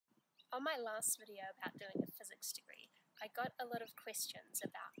On my last video about doing a physics degree, I got a lot of questions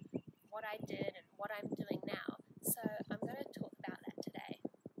about what I did and what I'm doing now, so I'm going to talk about that today.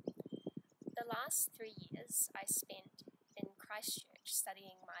 The last 3 years I spent in Christchurch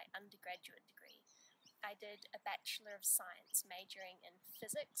studying my undergraduate degree. I did a Bachelor of Science majoring in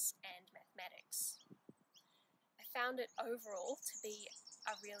physics and mathematics. I found it overall to be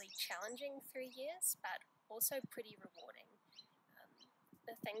a really challenging 3 years, but also pretty rewarding.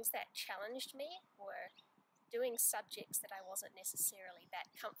 The things that challenged me were doing subjects that I wasn't necessarily that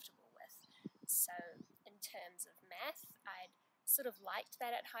comfortable with. So in terms of math, I'd sort of liked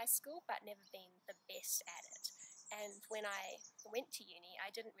that at high school, but never been the best at it. And when I went to uni,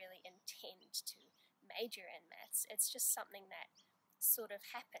 I didn't really intend to major in maths. It's just something that sort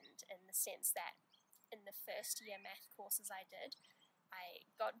of happened in the sense that in the first year math courses I did, I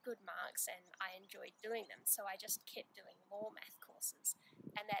got good marks and I enjoyed doing them, so I just kept doing more math courses,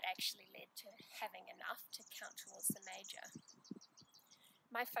 and that actually led to having enough to count towards the major.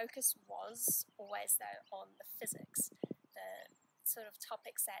 My focus was always, though, on the physics. The sort of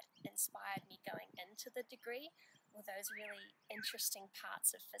topics that inspired me going into the degree were those really interesting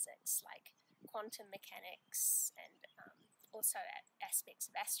parts of physics, like quantum mechanics and also aspects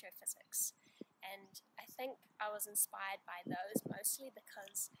of astrophysics. And I think I was inspired by those mostly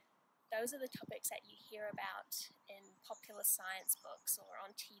because those are the topics that you hear about in popular science books or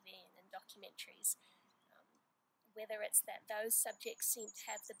on TV and in documentaries. Whether it's that those subjects seem to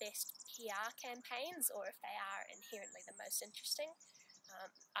have the best PR campaigns or if they are inherently the most interesting,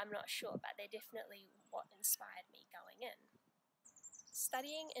 I'm not sure, but they're definitely what inspired me going in.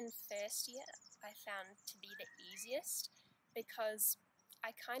 Studying in first year I found to be the easiest because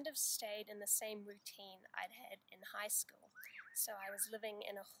I kind of stayed in the same routine I'd had in high school. So I was living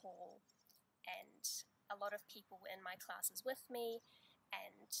in a hall and a lot of people were in my classes with me,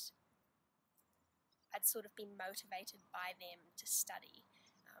 and I'd sort of been motivated by them to study.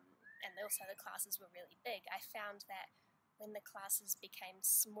 And also the classes were really big. I found that when the classes became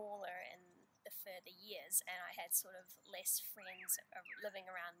smaller in the further years and I had sort of less friends living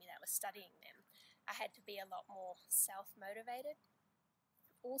around me that were studying them, I had to be a lot more self-motivated.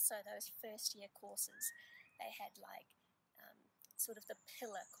 Also, those first year courses, they had like sort of the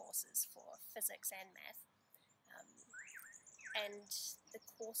pillar courses for physics and math. And the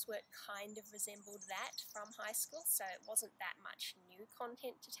coursework kind of resembled that from high school, so it wasn't that much new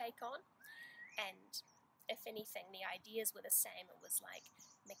content to take on. And if anything, the ideas were the same. It was like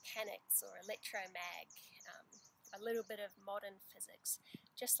mechanics or electromag, a little bit of modern physics,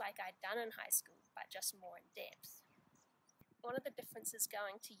 just like I'd done in high school, but just more in depth. One of the differences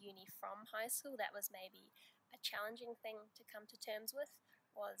going to uni from high school that was maybe a challenging thing to come to terms with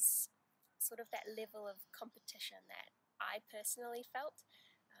was sort of that level of competition that I personally felt.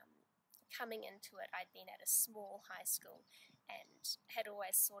 Coming into it, I'd been at a small high school and had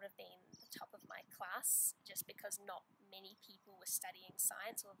always sort of been the top of my class just because not many people were studying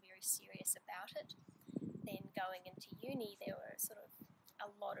science or very serious about it. Then going into uni, there were sort of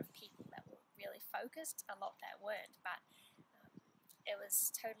a lot of people that were really focused, a lot that weren't, but it was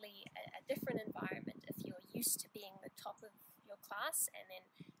totally a different environment if you're used to being the top of your class and then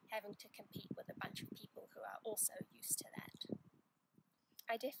having to compete with a bunch of people who are also used to that.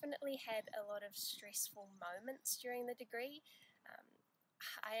 I definitely had a lot of stressful moments during the degree.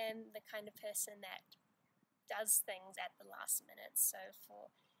 I am the kind of person that does things at the last minute, so for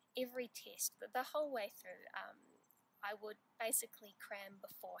every test, the whole way through, I would basically cram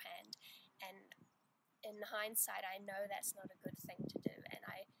beforehand, and in hindsight, I know that's not a good thing to do, and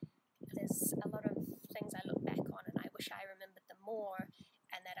there's a lot of things I look back on and I wish I remembered them more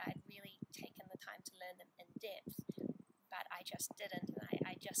and that I'd really taken the time to learn them in depth, but I just didn't, and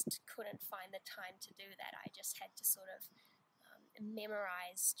I just couldn't find the time to do that. I just had to sort of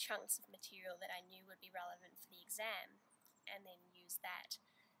memorize chunks of material that I knew would be relevant for the exam and then use that.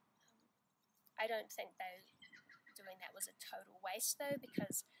 I don't think doing that was a total waste though,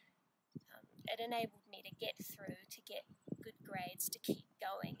 because it enabled me to get through, to get good grades, to keep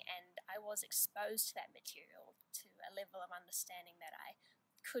going, and I was exposed to that material to a level of understanding that I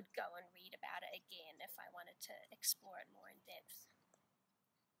could go and read about it again if I wanted to explore it more in depth.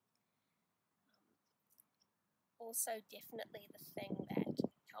 Also, definitely the thing that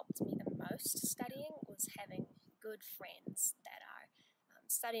helped me the most studying was having good friends that are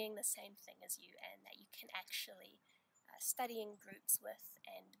studying the same thing as you and that you can actually study in groups with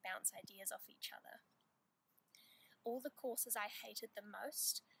and bounce ideas off each other. All the courses I hated the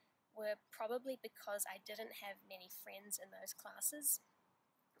most were probably because I didn't have many friends in those classes,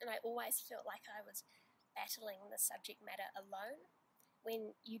 and I always felt like I was battling the subject matter alone.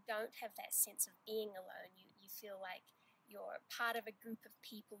 when you don't have that sense of being alone, you feel like you're part of a group of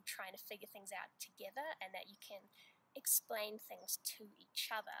people trying to figure things out together, and that you can explain things to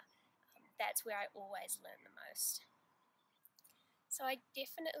each other. That's where I always learn the most. So I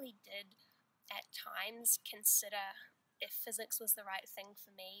definitely did at times consider if physics was the right thing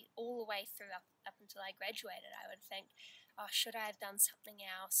for me all the way through up until I graduated. I would think, oh, should I have done something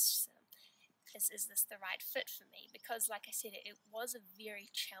else? Is this the right fit for me? Because like I said, it was a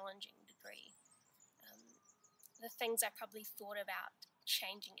very challenging degree. The things I probably thought about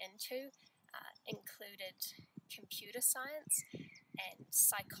changing into included computer science and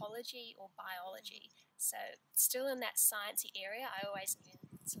psychology or biology. So still in that sciencey area, I always knew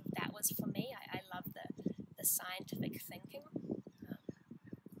sort of that was for me. I love the scientific thinking.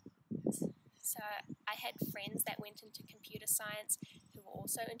 So I had friends that went into computer science who were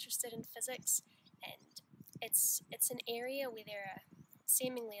also interested in physics, and it's an area where there are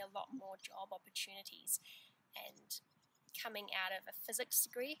seemingly a lot more job opportunities. And coming out of a physics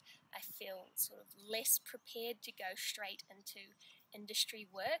degree, I feel sort of less prepared to go straight into industry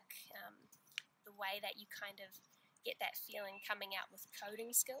work, the way that you kind of get that feeling coming out with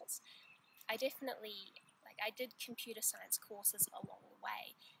coding skills. I definitely, I did computer science courses along the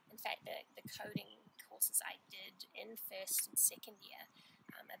way. In fact, the coding courses I did in first and second year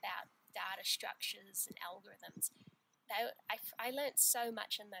about data structures and algorithms, I learnt so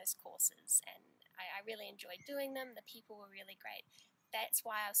much in those courses, and I really enjoyed doing them. The people were really great. That's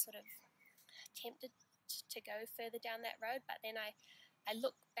why I was sort of tempted to go further down that road, but then I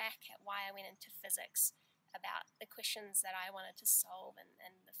look back at why I went into physics, about the questions that I wanted to solve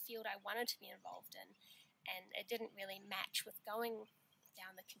and the field I wanted to be involved in, and it didn't really match with going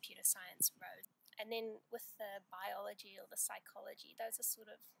down the computer science road. And then with the biology or the psychology, those are sort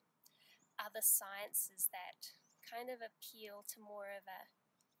of other sciences that kind of appeal to more of a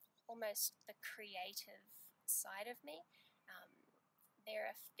almost the creative side of me.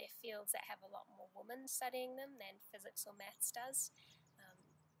 They're fields that have a lot more women studying them than physics or maths does.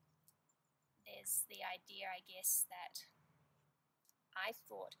 There's the idea, I guess, that I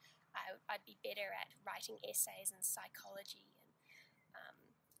thought I'd be better at writing essays in psychology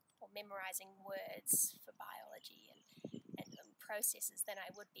or memorizing words for biology and processes than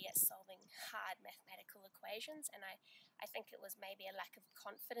I would be at solving hard mathematical equations. And I think it was maybe a lack of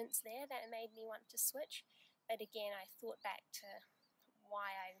confidence there that made me want to switch. But again, I thought back to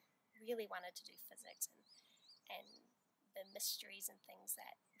why I really wanted to do physics and the mysteries and things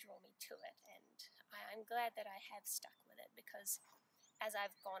that draw me to it. And I'm glad that I have stuck with it, because as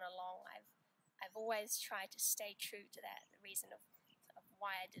I've gone along, I've always tried to stay true to that reason of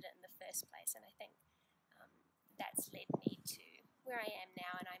why I did it in the first place. And I think that's led me to where I am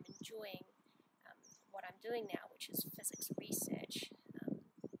now, and I'm enjoying what I'm doing now, which is physics research,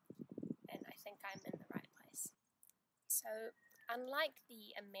 and I think I'm in the right place. So unlike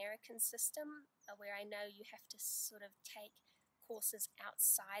the American system, where I know you have to sort of take courses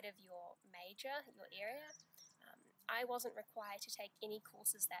outside of your major, your area, I wasn't required to take any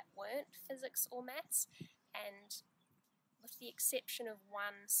courses that weren't physics or maths, and with the exception of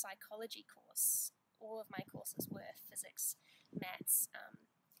one psychology course, all of my courses were physics, maths,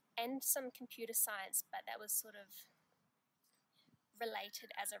 and some computer science, but that was sort of related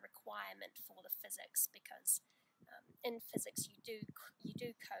as a requirement for the physics, because in physics you do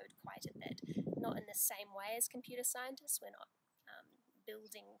code quite a bit, not in the same way as computer scientists. We're not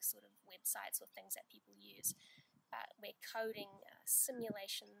building sort of websites or things that people use, but we're coding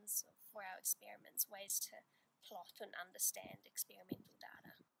simulations for our experiments, ways to plot and understand experimental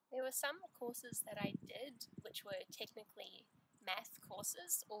data. There were some courses that I did which were technically math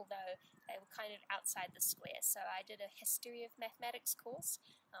courses, although they were kind of outside the square. So I did a history of mathematics course,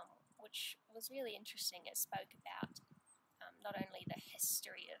 which was really interesting. It spoke about not only the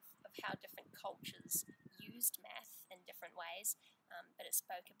history of how different cultures used math in different ways, but it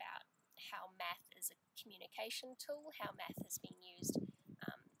spoke about how math is a communication tool, how math has been used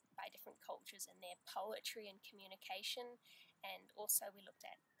by different cultures in their poetry and communication. And also we looked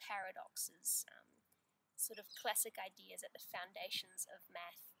at paradoxes, sort of classic ideas at the foundations of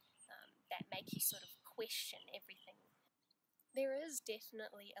math that make you sort of question everything. There is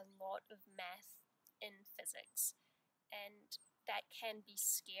definitely a lot of math in physics, and that can be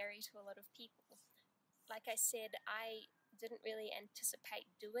scary to a lot of people. Like I said, I didn't really anticipate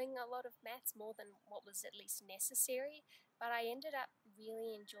doing a lot of maths, more than what was at least necessary, but I ended up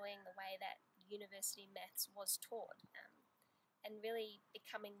really enjoying the way that university maths was taught, and really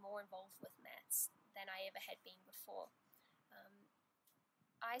becoming more involved with maths than I ever had been before.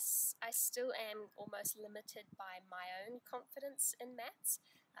 I still am almost limited by my own confidence in maths.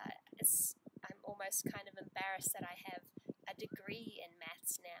 I'm almost kind of embarrassed that I have a degree in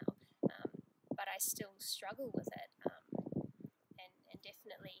maths now, but I still struggle with it, and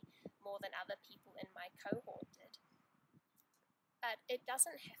definitely more than other people in my cohort did. But it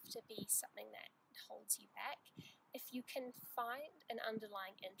doesn't have to be something that holds you back. If you can find an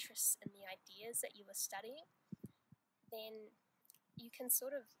underlying interest in the ideas that you are studying, then you can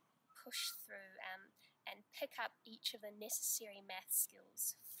sort of push through and pick up each of the necessary math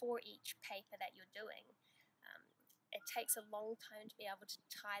skills for each paper that you're doing. It takes a long time to be able to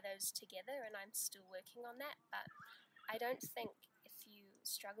tie those together, and I'm still working on that, but I don't think if you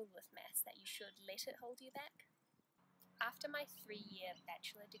struggle with maths that you should let it hold you back. After my 3-year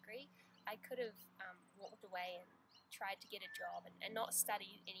bachelor degree, I could have walked away and tried to get a job and not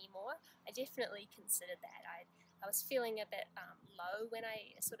study anymore. I definitely considered that. I was feeling a bit low when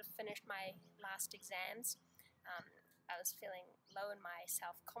I sort of finished my last exams. I was feeling low in my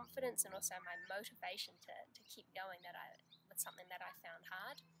self-confidence and also my motivation to keep going with something that I found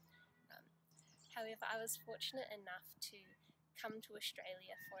hard. Um, However, I was fortunate enough to come to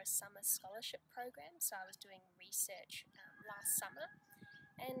Australia for a summer scholarship program. So I was doing research last summer,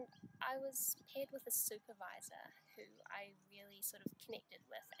 and I was paired with a supervisor who I really sort of connected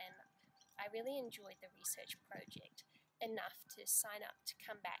with, and I really enjoyed the research project enough to sign up to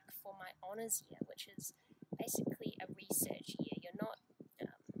come back for my honours year, which is basically a research year. You're not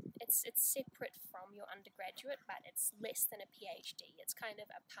it's separate from your undergraduate, but it's less than a PhD. It's kind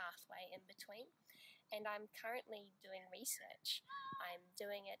of a pathway in between. And I'm currently doing research. I'm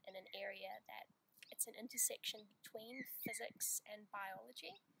doing it in an area that it's an intersection between physics and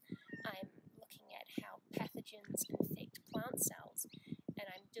biology. I'm looking at how pathogens infect plant cells, and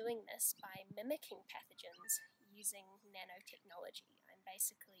I'm doing this by mimicking pathogens using nanotechnology. I'm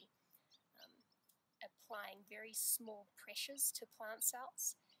basically applying very small pressures to plant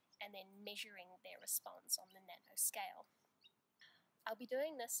cells and then measuring their response on the nanoscale. I'll be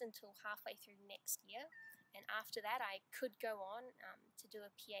doing this until halfway through next year, and after that I could go on to do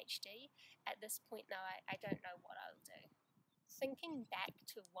a PhD. At this point though, I don't know what I'll do. Thinking back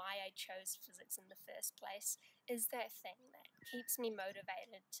to why I chose physics in the first place is that thing that keeps me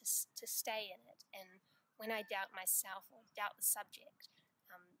motivated to stay in it, and when I doubt myself or doubt the subject,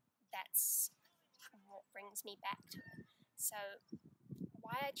 that's what brings me back to it. So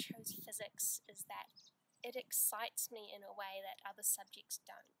why I chose physics is that it excites me in a way that other subjects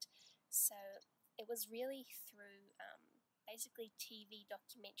don't. So it was really through basically TV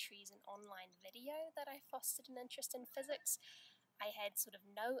documentaries and online video that I fostered an interest in physics. I had sort of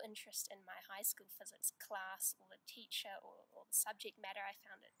no interest in my high school physics class or the teacher or the subject matter. I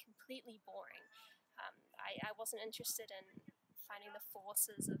found it completely boring. I wasn't interested in finding the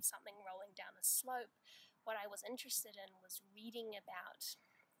forces of something rolling down a slope. What I was interested in was reading about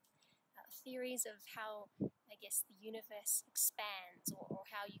theories of how, I guess, the universe expands, or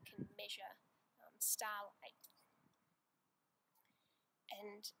how you can measure starlight.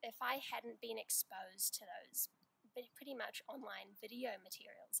 And if I hadn't been exposed to those pretty much online video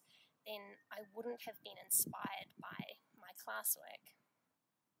materials, then I wouldn't have been inspired by my classwork.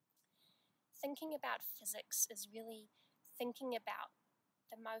 Thinking about physics is really thinking about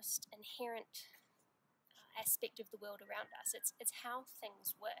the most inherent aspect of the world around us. It's how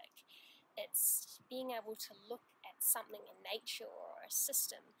things work. It's being able to look at something in nature or a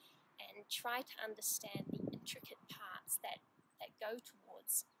system and try to understand the intricate parts that go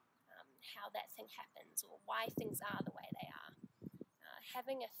towards how that thing happens or why things are the way they are.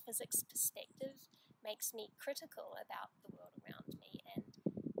 Having a physics perspective makes me critical about the world around me, and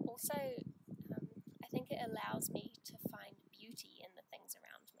also I think it allows me to find beauty in the things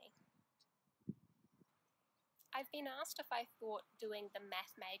around me. I've been asked if I thought doing the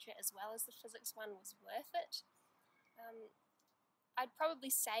math major as well as the physics one was worth it. I'd probably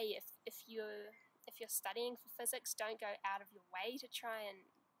say if you're studying for physics, don't go out of your way to try and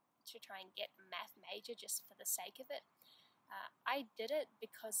get a math major just for the sake of it. I did it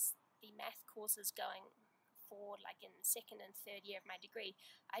because the math courses going forward, like in second and third year of my degree,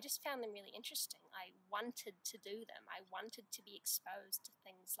 I just found them really interesting. I wanted to do them. I wanted to be exposed to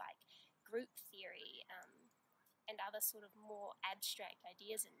things like group theory and other sort of more abstract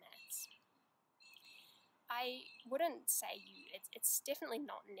ideas in maths. I wouldn't say it's definitely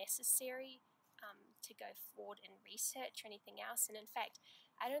not necessary to go forward in research or anything else. And in fact,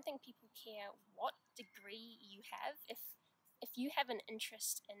 I don't think people care what degree you have. If you have an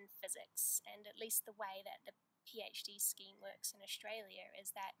interest in physics, and at least the way that the PhD scheme works in Australia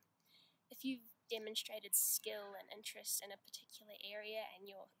is that if you've demonstrated skill and interest in a particular area and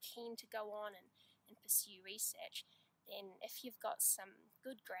you're keen to go on and pursue research, then if you've got some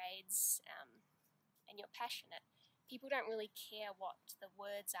good grades and you're passionate, people don't really care what the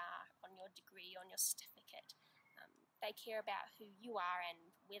words are on your degree, on your certificate. They care about who you are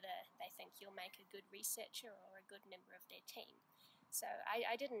and whether they think you'll make a good researcher or a good member of their team. So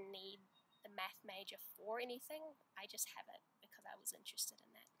I didn't need the math major for anything, I just have it because I was interested in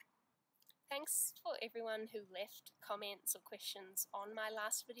that. Thanks for everyone who left comments or questions on my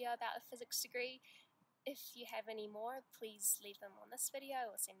last video about a physics degree. If you have any more, please leave them on this video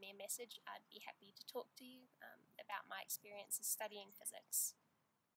or send me a message. I'd be happy to talk to you about my experiences studying physics.